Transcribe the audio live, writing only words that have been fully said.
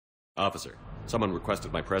Officer, someone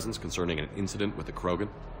requested my presence concerning an incident with the Krogan.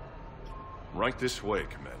 Right this way,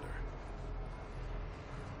 Commander.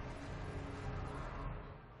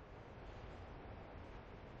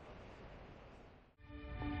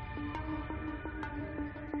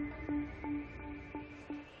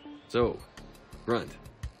 So, Grunt,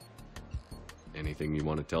 anything you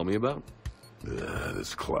want to tell me about?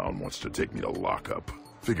 This clown wants to take me to lockup.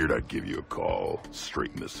 Figured I'd give you a call,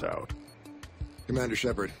 straighten this out. Commander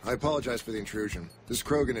Shepard, I apologize for the intrusion. This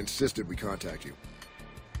Krogan insisted we contact you.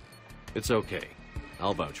 It's okay.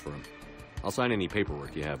 I'll vouch for him. I'll sign any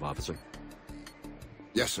paperwork you have, officer.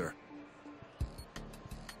 Yes, sir.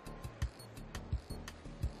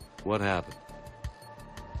 What happened?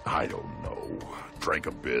 I don't know. Drank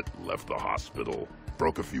a bit, left the hospital,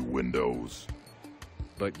 broke a few windows.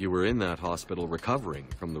 But you were in that hospital recovering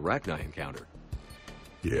from the Rachni encounter.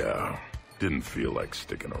 Yeah, didn't feel like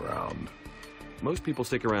sticking around. Most people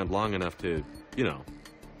stick around long enough to, you know,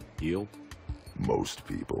 heal. Most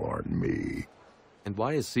people aren't me. And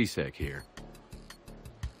why is CSEC here?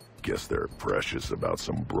 Guess they're precious about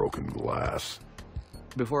some broken glass.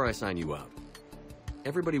 Before I sign you out,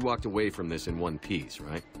 everybody walked away from this in one piece,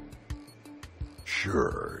 right?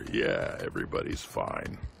 Sure, yeah, everybody's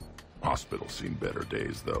fine. Hospital's seen better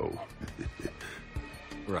days, though.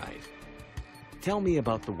 Right. Tell me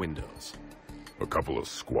about the windows. A couple of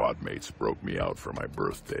squad mates broke me out for my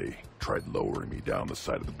birthday. Tried lowering me down the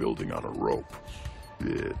side of the building on a rope.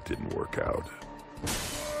 It didn't work out.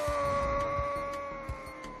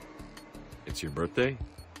 It's your birthday?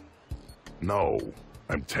 No,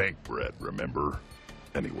 I'm tank bred, remember?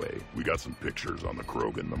 Anyway, we got some pictures on the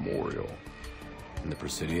Krogan Memorial. In the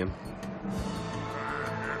Presidium?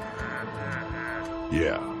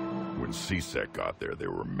 Yeah, when CSEC got there, they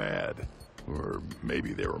were mad. Or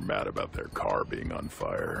maybe they were mad about their car being on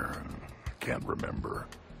fire. Can't remember.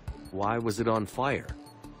 Why was it on fire?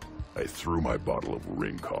 I threw my bottle of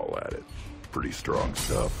Ringcall at it. Pretty strong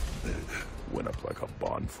stuff. Went up like a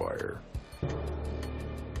bonfire.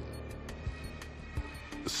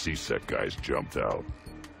 The CSEC guys jumped out.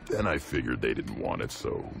 Then I figured they didn't want it,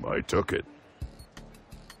 so I took it.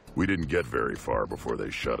 We didn't get very far before they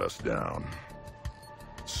shut us down.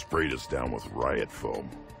 Sprayed us down with riot foam.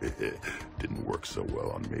 Didn't work so well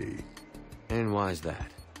on me. And why's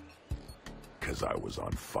that? 'Cause I was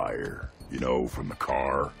on fire. You know, from the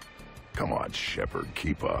car. Come on, Shepard,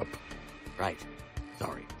 keep up. Right.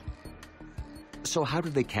 Sorry. So how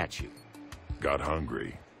did they catch you? Got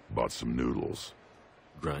hungry. Bought some noodles.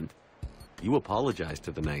 Grunt, you apologized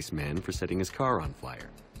to the nice man for setting his car on fire.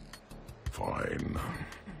 Fine.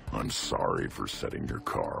 I'm sorry for setting your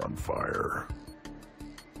car on fire.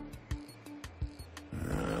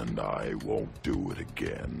 And I won't do it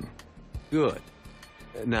again. Good.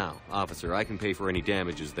 Now, officer, I can pay for any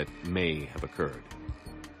damages that may have occurred.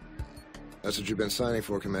 That's what you've been signing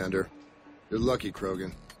for, Commander. You're lucky,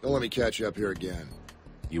 Krogan. Don't let me catch you up here again.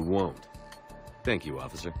 You won't. Thank you,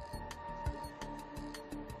 officer.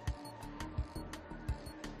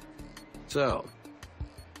 So,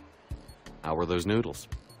 how were those noodles?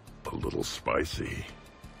 A little spicy.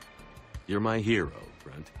 You're my hero,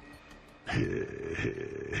 Grunt.